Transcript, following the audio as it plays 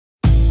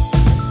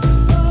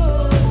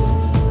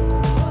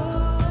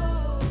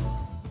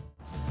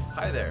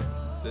Hi there,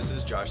 this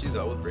is Josh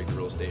Ezel with Breakthrough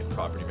Real Estate and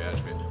Property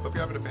Management. Hope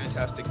you're having a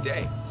fantastic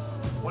day.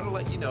 Want to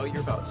let you know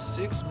you're about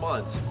 6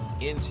 months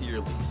into your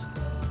lease.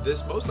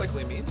 This most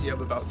likely means you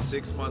have about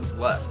 6 months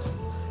left.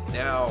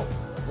 Now,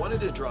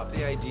 wanted to drop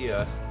the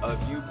idea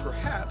of you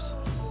perhaps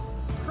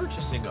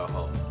purchasing a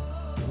home.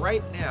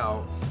 Right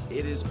now,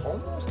 it is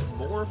almost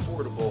more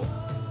affordable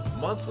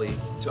monthly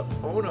to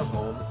own a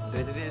home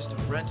than it is to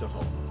rent a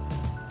home.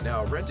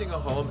 Now, renting a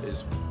home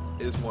is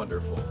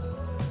wonderful.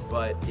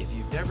 But if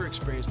you've never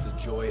experienced the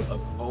joy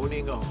of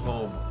owning a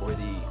home or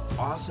the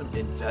awesome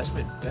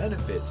investment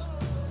benefits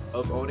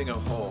of owning a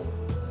home,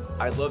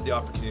 I'd love the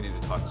opportunity to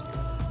talk to you.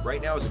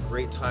 Right now is a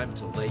great time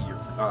to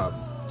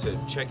to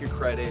check your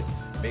credit,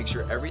 make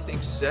sure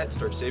everything's set,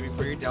 start saving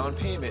for your down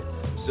payment.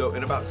 So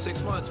in about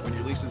 6 months, when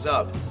your lease is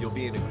up, you'll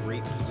be in a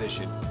great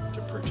position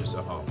to purchase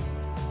a home.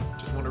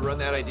 Just want to run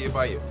that idea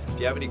by you. If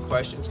you have any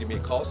questions, give me a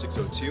call,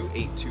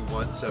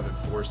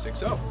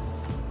 602-821-7460.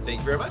 Thank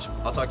you very much.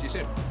 I'll talk to you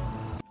soon.